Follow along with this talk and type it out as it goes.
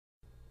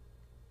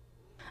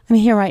I'm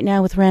here right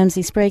now with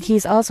Ramsey Sprague.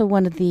 He's also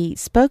one of the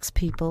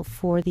spokespeople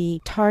for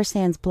the Tar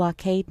Sands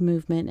Blockade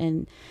movement,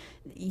 and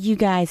you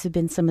guys have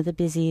been some of the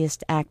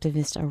busiest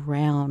activists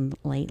around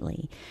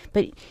lately.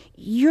 But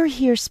you're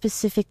here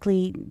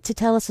specifically to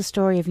tell us a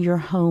story of your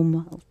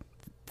home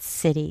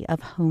city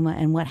of Houma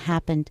and what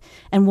happened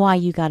and why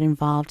you got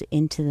involved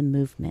into the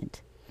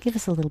movement. Give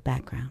us a little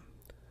background.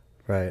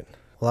 Right.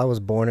 Well, I was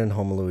born in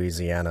Houma,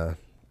 Louisiana.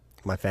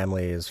 My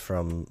family is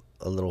from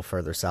a little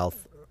further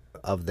south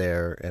of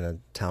there in a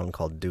town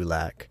called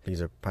Dulac.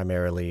 These are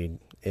primarily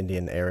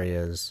Indian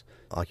areas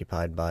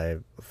occupied by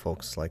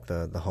folks like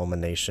the Houma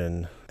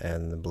Nation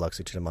and the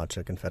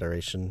Biloxi-Chitmacha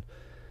Confederation.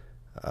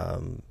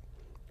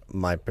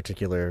 My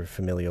particular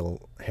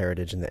familial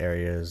heritage in the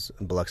area is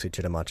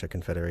Biloxi-Chitmacha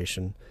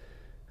Confederation,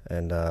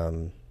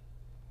 and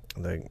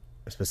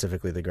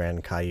specifically the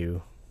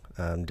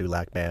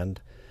Grand-Caillou-Dulac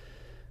band.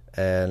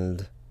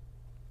 And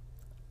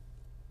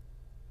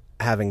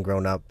having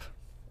grown up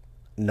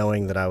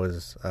knowing that I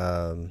was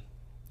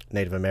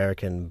Native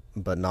American,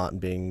 but not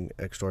being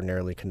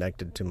extraordinarily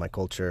connected to my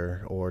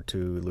culture or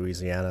to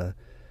Louisiana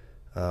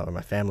or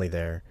my family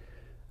there,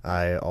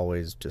 I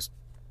always just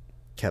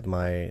kept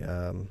my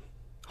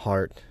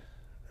heart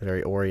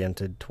very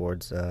oriented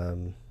towards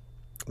the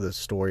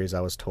stories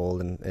I was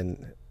told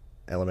in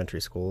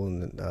elementary school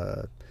and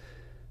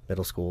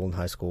middle school and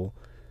high school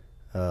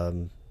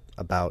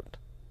about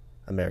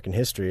American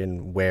history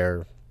and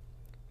where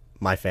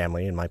my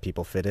family and my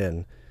people fit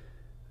in.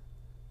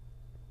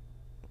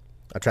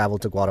 I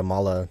traveled to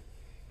Guatemala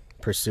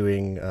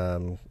pursuing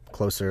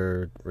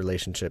closer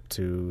relationship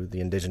to the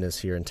Indigenous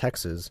here in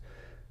Texas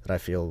that I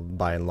feel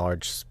by and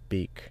large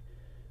speak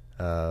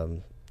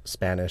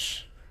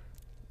Spanish.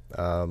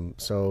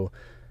 So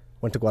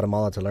went to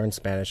Guatemala to learn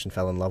Spanish and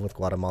fell in love with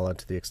Guatemala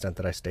to the extent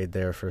that I stayed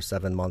there for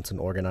 7 months and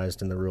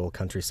organized in the rural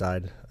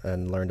countryside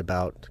and learned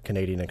about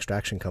Canadian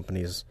extraction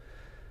companies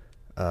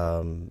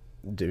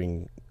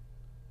doing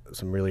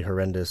some really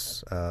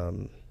horrendous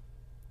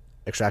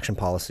extraction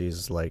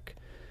policies like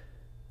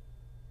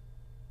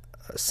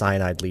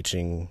cyanide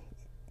leaching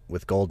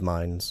with gold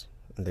mines.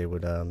 They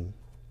would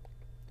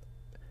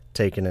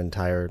take an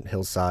entire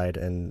hillside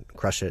and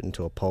crush it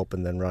into a pulp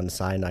and then run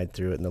cyanide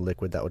through it, and the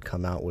liquid that would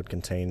come out would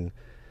contain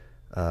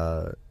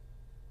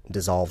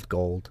dissolved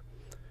gold.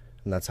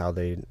 And that's how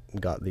they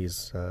got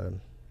these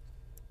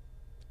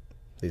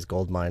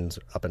gold mines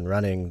up and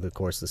running. Of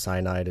course, the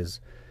cyanide is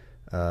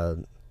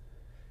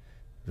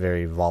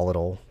very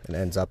volatile and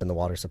ends up in the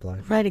water supply.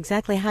 Right,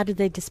 exactly. How did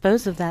they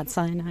dispose of that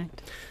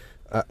cyanide?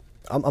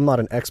 I'm not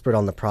an expert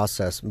on the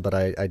process, but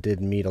I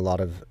did meet a lot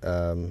of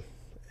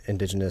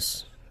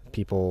Indigenous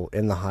people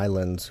in the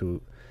highlands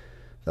who,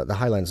 the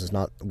highlands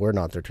were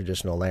not their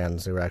traditional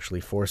lands. They were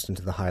actually forced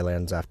into the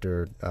highlands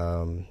after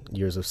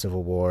years of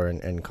civil war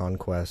and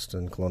conquest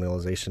and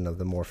colonialization of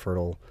the more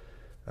fertile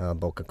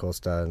Boca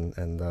Costa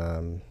and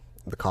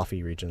the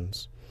coffee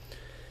regions.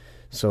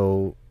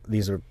 So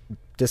these are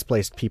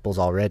displaced peoples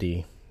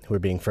already who are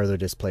being further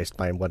displaced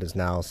by what is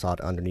now sought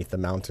underneath the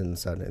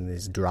mountains and in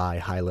these dry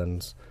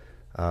highlands.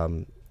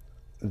 The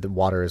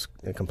water is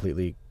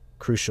completely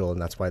crucial,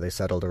 and that's why they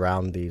settled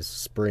around these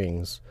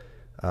springs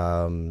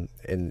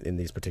in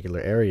these particular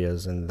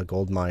areas. And the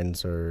gold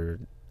mines are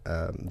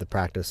the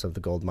practice of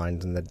the gold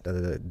mines and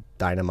the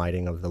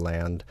dynamiting of the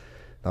land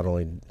not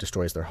only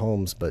destroys their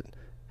homes but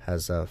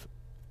has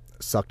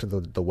sucked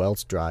the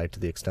wells dry to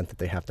the extent that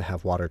they have to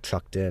have water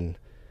trucked in.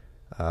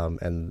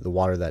 And the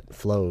water that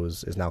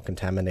flows is now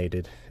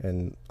contaminated,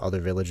 and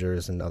other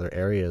villagers and other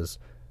areas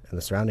and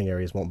the surrounding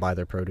areas won't buy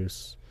their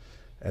produce,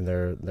 and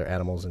their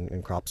animals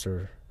and crops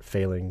are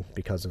failing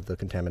because of the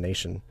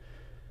contamination.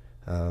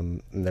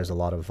 And there's a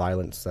lot of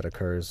violence that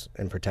occurs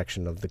in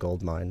protection of the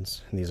gold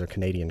mines, and these are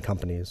Canadian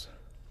companies.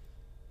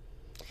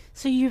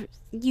 So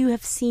you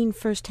have seen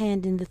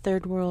firsthand in the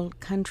third world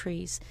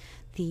countries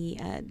the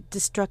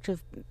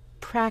destructive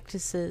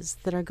practices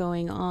that are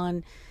going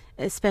on,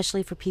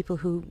 especially for people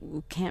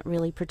who can't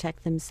really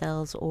protect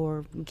themselves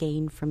or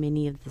gain from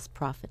any of this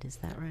profit. Is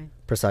that right?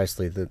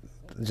 Precisely.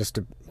 Just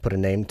to put a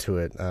name to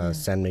it,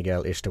 San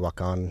Miguel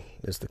Ixtahuacan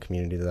is the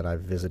community that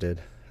I've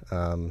visited.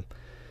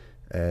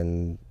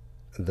 And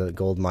the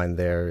gold mine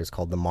there is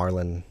called the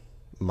Marlin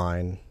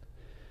mine.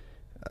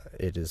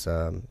 It's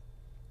a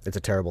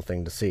terrible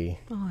thing to see.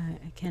 Oh,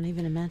 I can't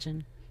even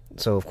imagine.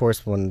 So, of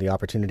course, when the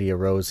opportunity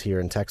arose here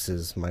in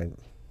Texas,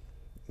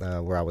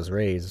 where I was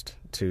raised,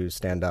 to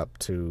stand up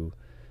to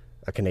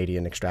a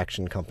Canadian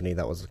extraction company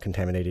that was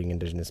contaminating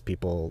Indigenous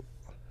people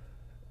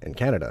in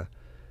Canada,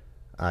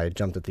 I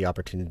jumped at the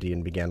opportunity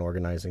and began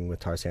organizing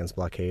with Tar Sands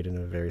Blockade in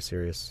a very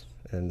serious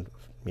and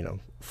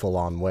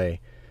full-on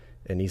way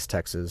in East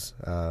Texas,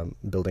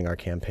 building our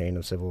campaign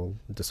of civil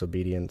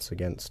disobedience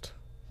against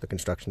the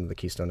construction of the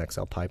Keystone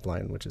XL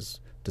pipeline, which is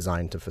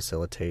designed to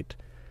facilitate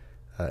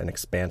an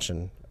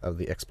expansion of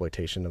the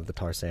exploitation of the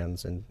tar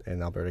sands in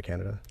Alberta,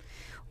 Canada.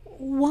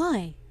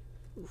 Why?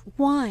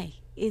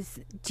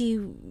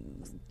 Do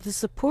the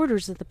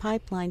supporters of the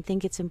pipeline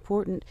think it's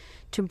important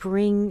to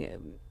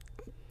bring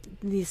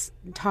this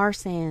tar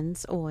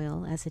sands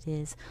oil, as it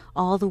is,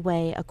 all the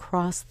way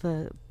across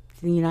the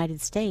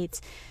United States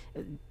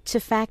to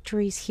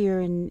factories here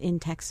in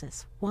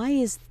Texas. Why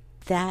is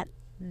that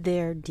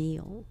their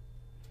deal?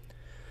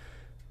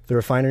 The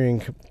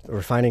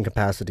refining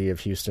capacity of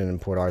Houston and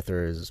Port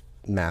Arthur is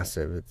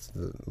massive. It's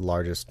the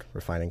largest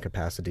refining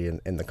capacity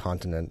in the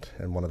continent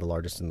and one of the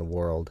largest in the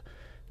world.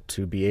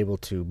 To be able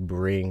to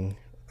bring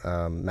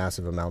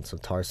massive amounts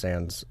of tar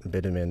sands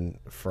bitumen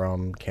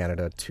from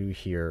Canada to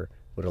here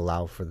would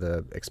allow for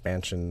the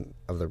expansion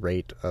of the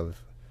rate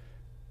of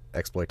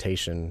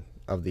exploitation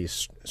of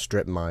these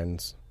strip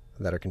mines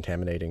that are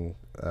contaminating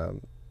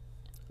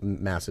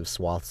massive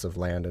swaths of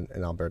land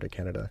in Alberta,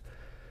 Canada.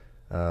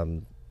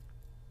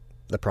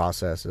 The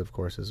process, of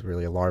course, is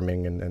really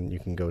alarming, and you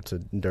can go to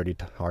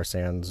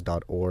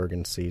dirtytarsands.org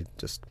and see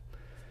just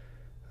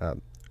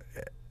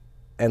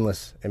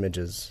endless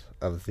images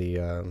of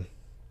the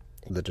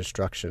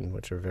destruction,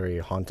 which are very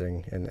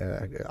haunting and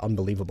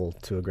unbelievable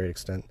to a great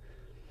extent.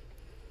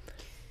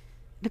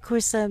 And of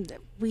course,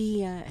 we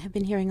have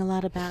been hearing a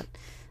lot about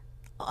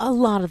a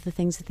lot of the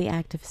things that the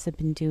activists have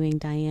been doing.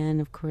 Diane,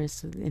 of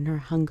course, in her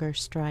hunger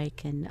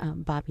strike,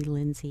 and Bobby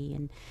Lindsay,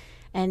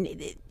 and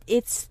it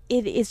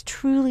is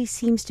truly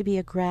seems to be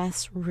a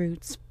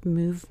grassroots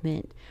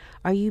movement.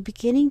 Are you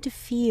beginning to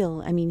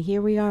feel, I mean,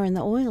 here we are in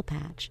the oil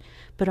patch,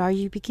 but are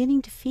you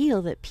beginning to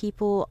feel that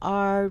people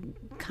are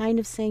kind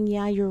of saying,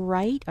 yeah, you're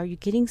right? Are you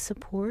getting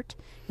support,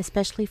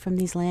 especially from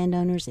these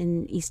landowners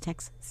in East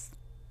Texas?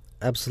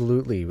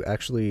 Absolutely.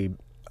 Actually,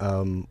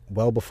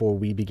 well before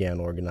we began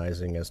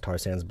organizing as Tar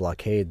Sands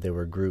Blockade, there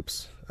were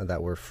groups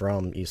that were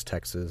from East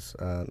Texas,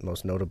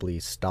 most notably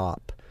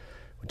STOP,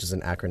 which is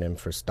an acronym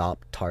for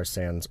Stop Tar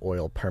Sands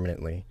Oil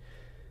Permanently.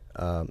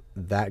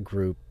 That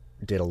group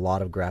did a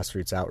lot of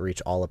grassroots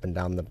outreach all up and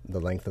down the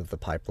length of the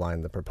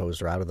pipeline, the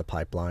proposed route of the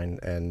pipeline,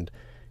 and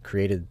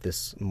created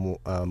this more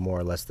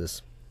or less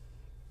this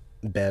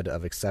bed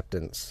of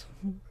acceptance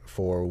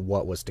for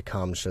what was to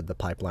come should the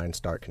pipeline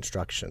start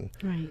construction.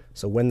 Right.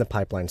 So when the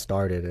pipeline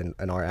started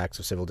and our acts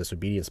of civil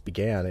disobedience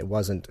began, it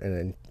wasn't an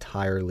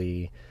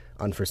entirely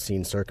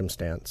unforeseen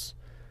circumstance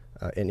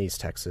in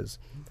East Texas.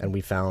 And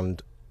we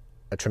found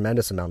a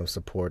tremendous amount of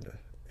support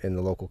in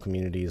the local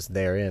communities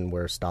therein,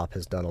 where STOP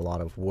has done a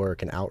lot of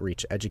work and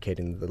outreach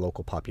educating the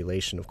local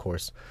population. Of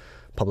course,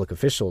 public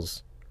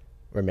officials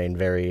remain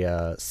very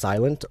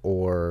silent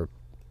or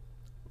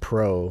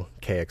pro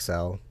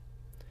KXL,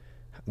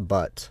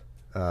 but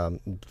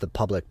the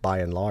public, by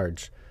and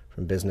large,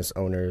 from business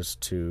owners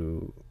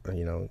to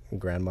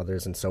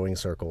grandmothers and sewing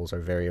circles, are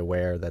very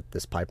aware that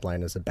this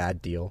pipeline is a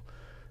bad deal.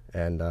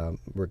 And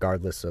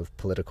regardless of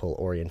political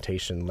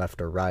orientation,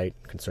 left or right,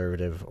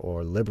 conservative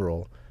or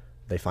liberal,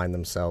 they find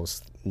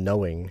themselves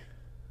knowing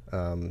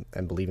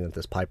and believing that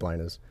this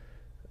pipeline is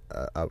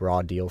a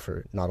raw deal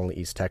for not only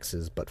East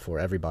Texas, but for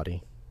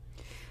everybody.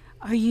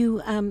 Are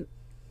you,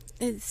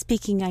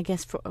 speaking, I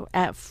guess,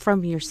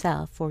 from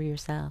yourself, for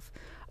yourself,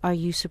 are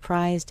you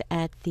surprised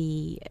at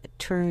the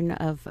turn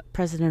of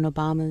President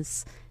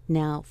Obama's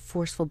now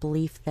forceful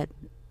belief that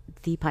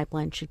the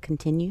pipeline should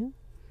continue?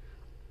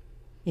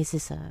 Is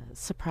this a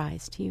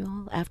surprise to you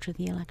all after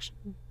the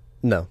election?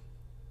 No.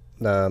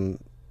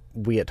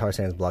 We at Tar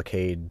Sands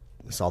Blockade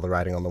saw the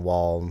writing on the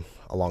wall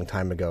a long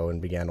time ago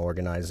and began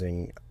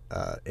organizing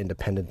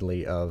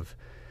independently of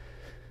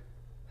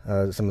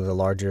some of the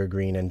larger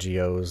green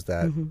NGOs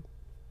that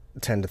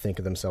tend to think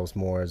of themselves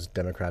more as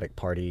Democratic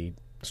Party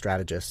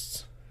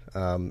strategists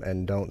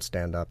and didn't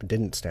stand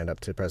up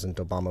to President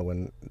Obama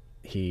when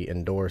he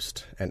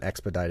endorsed and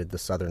expedited the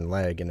southern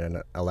leg in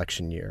an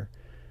election year.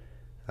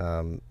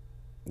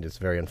 It's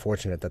very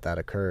unfortunate that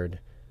occurred,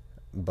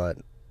 but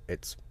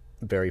it's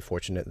very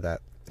fortunate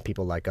that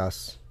people like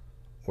us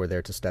were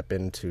there to step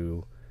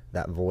into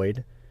that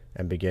void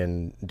and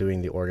begin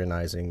doing the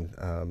organizing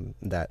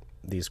that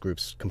these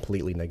groups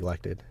completely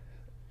neglected.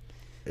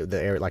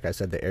 Like I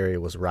said, the area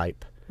was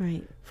ripe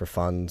for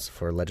funds,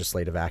 for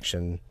legislative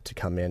action to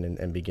come in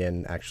and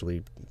begin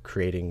actually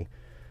creating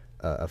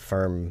a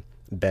firm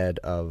bed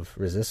of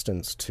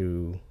resistance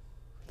to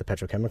the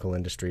petrochemical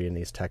industry in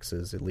East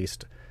Texas, at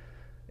least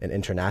an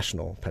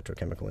international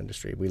petrochemical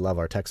industry. We love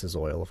our Texas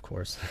oil, of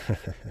course.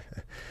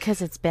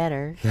 Because it's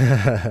better.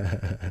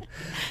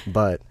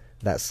 But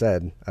that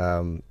said,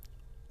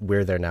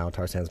 we're there now.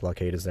 Tar Sands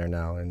Blockade is there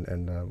now,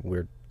 and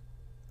we're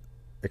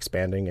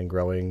expanding and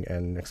growing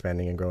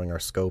our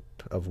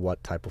scope of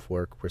what type of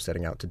work we're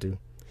setting out to do.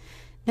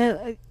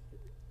 Now,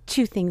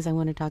 two things I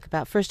want to talk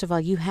about. First of all,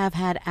 you have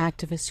had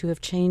activists who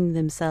have chained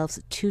themselves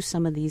to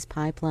some of these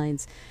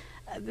pipelines.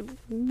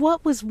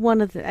 What was one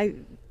of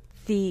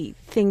the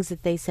things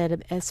that they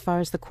said as far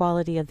as the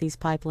quality of these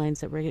pipelines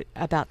that were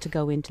about to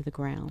go into the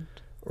ground?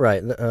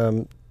 Right.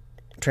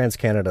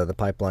 TransCanada, the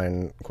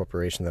pipeline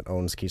corporation that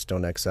owns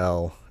Keystone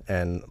XL,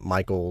 and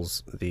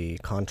Michael's the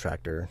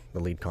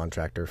lead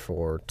contractor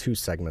for two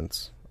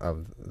segments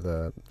of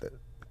the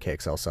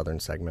KXL Southern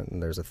segment,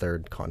 and there's a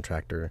third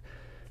contractor,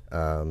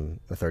 a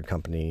third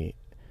company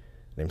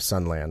named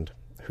Sunland.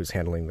 who's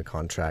handling the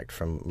contract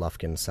from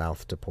Lufkin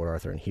south to Port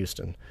Arthur and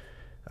Houston.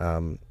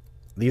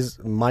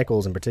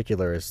 Michaels in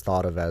particular is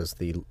thought of as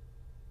the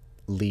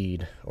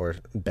lead or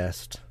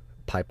best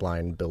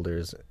pipeline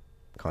builders,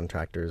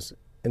 contractors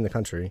in the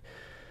country,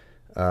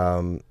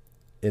 in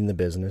the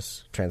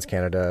business.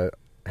 TransCanada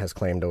has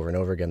claimed over and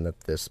over again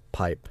that this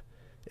pipe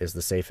is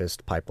the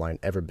safest pipeline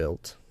ever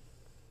built.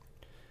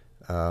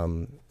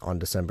 On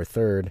December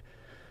 3rd,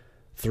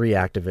 3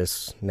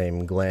 activists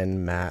named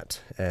Glenn,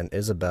 Matt, and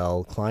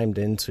Isabel climbed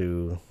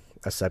into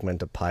a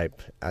segment of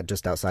pipe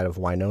just outside of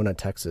Winona,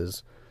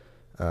 Texas,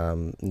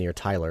 near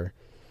Tyler,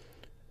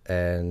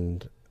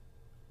 and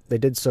they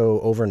did so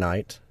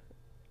overnight.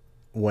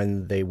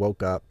 When they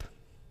woke up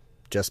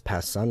just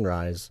past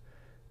sunrise,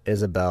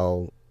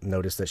 Isabel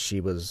noticed that she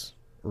was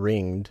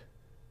ringed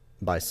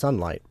by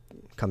sunlight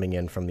coming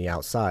in from the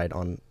outside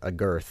on a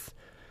girth.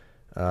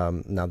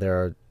 Now,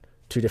 there are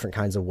 2 different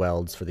kinds of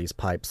welds for these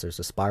pipes. There's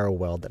a spiral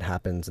weld that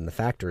happens in the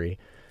factory,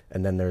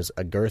 and then there's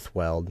a girth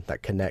weld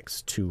that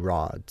connects 2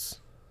 rods.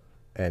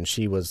 And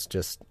she was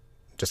just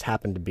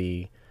happened to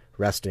be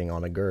resting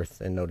on a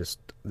girth and noticed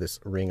this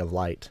ring of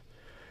light.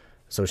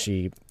 So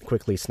she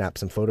quickly snapped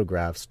some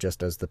photographs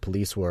just as the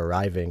police were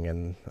arriving,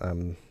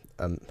 and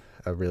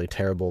a really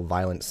terrible,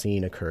 violent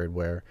scene occurred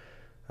where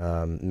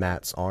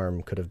Matt's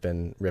arm could have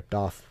been ripped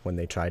off when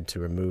they tried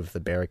to remove the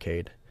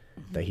barricade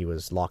that he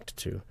was locked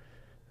to.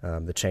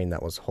 The chain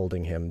that was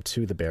holding him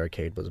to the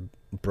barricade was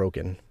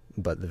broken,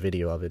 but the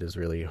video of it is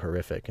really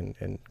horrific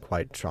and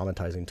quite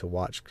traumatizing to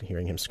watch,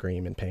 hearing him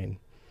scream in pain.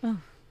 Oh.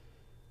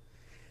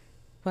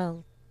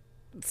 Well,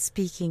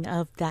 speaking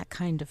of that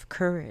kind of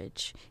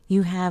courage,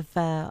 you have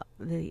the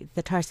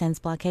Tar Sands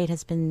Blockade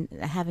has been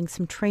having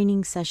some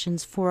training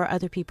sessions for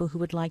other people who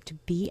would like to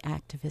be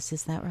activists.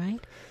 Is that right?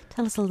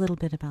 Tell us a little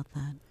bit about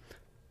that.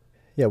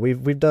 Yeah,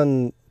 we've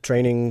done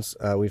trainings.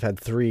 We've had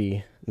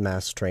 3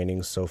 mass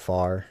trainings so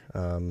far,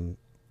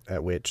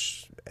 at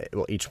which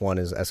each one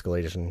is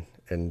escalation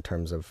in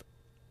terms of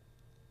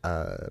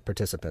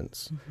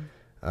participants.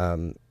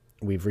 Mm-hmm.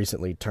 We've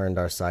recently turned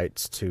our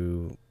sights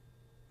to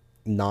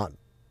not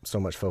so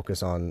much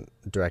focus on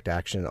direct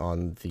action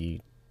on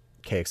the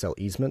KXL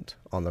easement,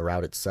 on the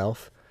route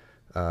itself,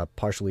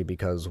 partially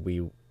because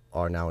we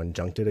are now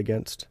injuncted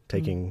against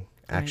taking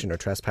action or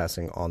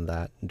trespassing on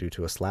that due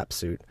to a SLAP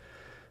suit,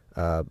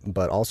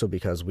 but also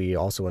because we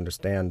also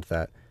understand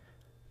that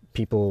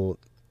people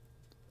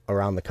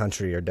around the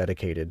country are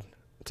dedicated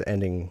to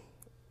ending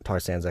tar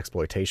sands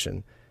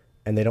exploitation,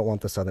 and they don't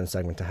want the southern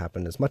segment to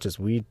happen as much as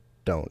we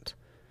don't,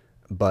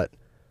 but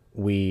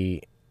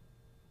we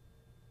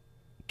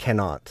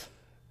cannot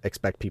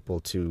expect people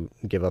to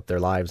give up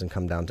their lives and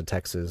come down to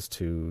Texas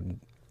to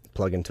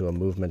plug into a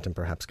movement and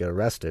perhaps get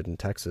arrested in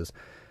Texas.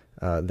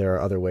 There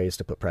are other ways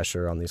to put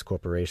pressure on these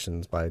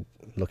corporations by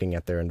looking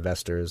at their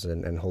investors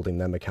and holding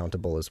them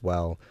accountable as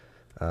well.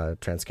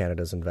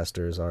 TransCanada's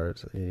investors are,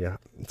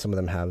 some of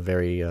them have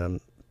very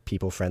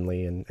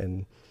people-friendly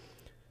and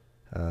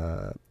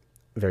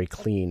very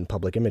clean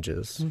public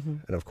images. Mm-hmm.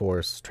 And of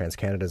course,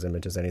 TransCanada's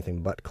image is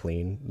anything but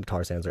clean. The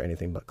tar sands are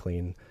anything but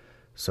clean.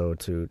 So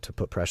to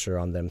put pressure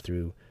on them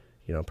through,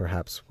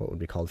 perhaps what would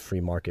be called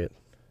free market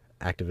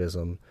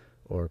activism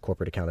or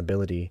corporate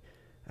accountability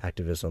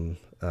activism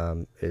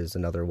is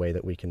another way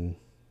that we can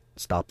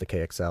stop the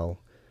KXL,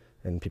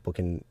 and people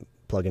can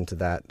plug into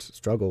that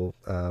struggle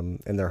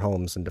in their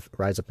homes and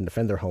rise up and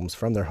defend their homes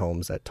from their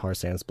homes at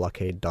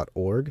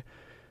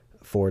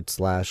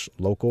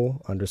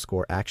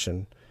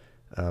tarsandsblockade.org/local_action.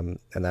 And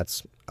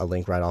that's a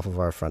link right off of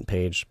our front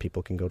page.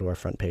 People can go to our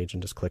front page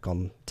and just click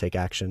on Take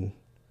Action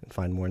and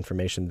find more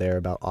information there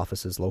about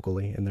offices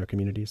locally in their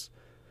communities.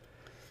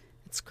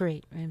 It's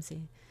great,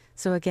 Ramsey.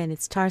 So again,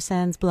 it's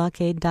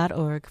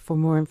tarsandsblockade.org for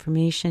more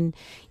information.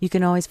 You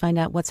can always find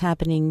out what's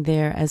happening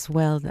there as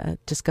well.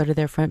 Just go to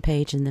their front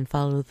page and then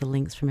follow the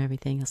links from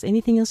everything else.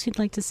 Anything else you'd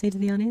like to say to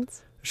the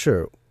audience?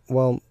 Sure.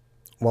 Well,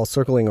 while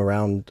circling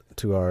around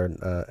to our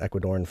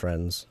Ecuadorian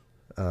friends,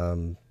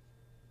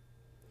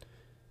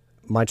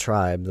 my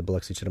tribe, the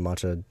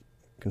Biloxi-Chitmacha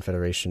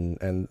Confederation,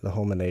 and the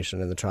Homa Nation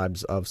and the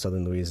tribes of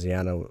southern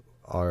Louisiana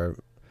are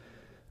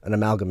an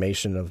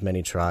amalgamation of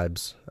many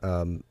tribes.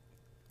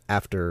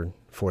 After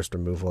forced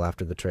removal,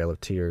 after the Trail of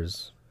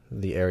Tears,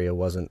 the area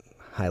wasn't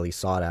highly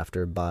sought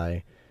after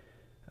by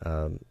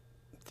the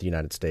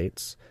United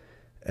States,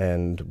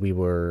 and we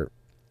were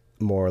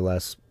more or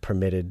less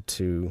permitted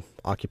to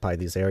occupy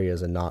these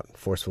areas and not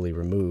forcefully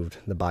removed.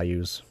 The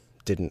bayous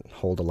didn't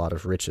hold a lot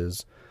of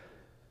riches.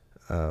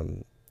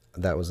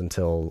 That was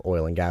until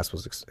oil and gas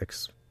was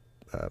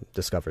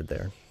discovered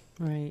there.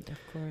 Right, of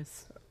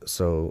course.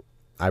 So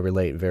I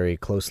relate very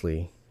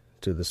closely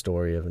to the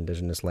story of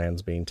indigenous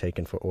lands being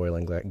taken for oil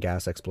and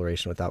gas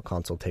exploration without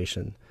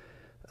consultation.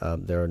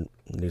 There are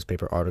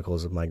newspaper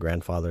articles of my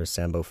grandfather,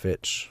 Sambo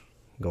Fitch,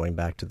 going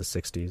back to the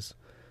 60s,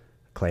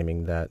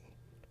 claiming that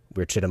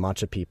we're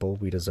Chitmacha people,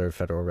 we deserve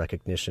federal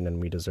recognition, and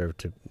we deserve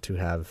to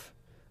have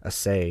a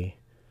say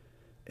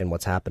in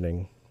what's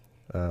happening,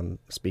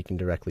 speaking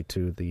directly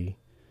to the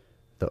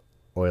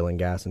oil and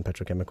gas and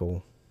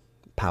petrochemical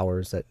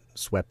powers that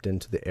swept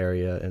into the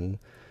area and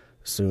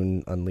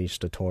soon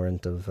unleashed a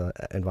torrent of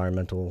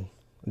environmental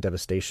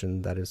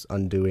devastation that is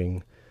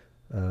undoing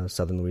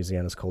southern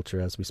Louisiana's culture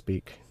as we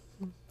speak.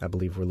 I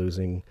believe we're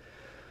losing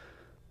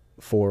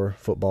 4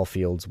 football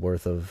fields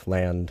worth of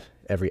land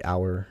every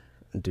hour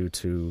due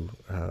to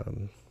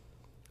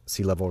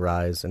sea level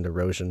rise and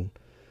erosion,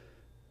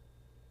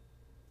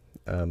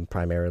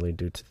 primarily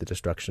due to the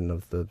destruction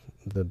of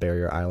the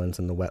barrier islands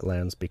and the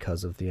wetlands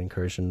because of the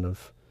incursion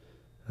of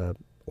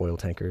oil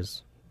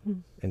tankers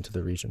into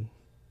the region.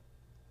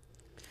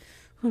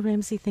 Well,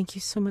 Ramsey, thank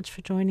you so much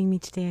for joining me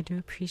today. I do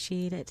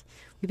appreciate it.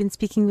 We've been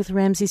speaking with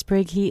Ramsey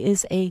Sprague. He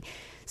is a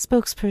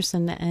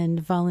spokesperson and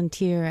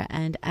volunteer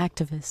and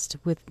activist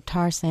with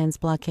Tar Sands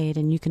Blockade,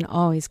 and you can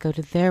always go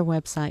to their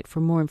website for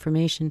more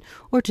information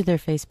or to their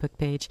Facebook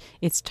page.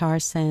 It's Tar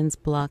Sands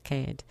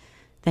Blockade.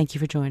 Thank you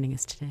for joining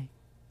us today.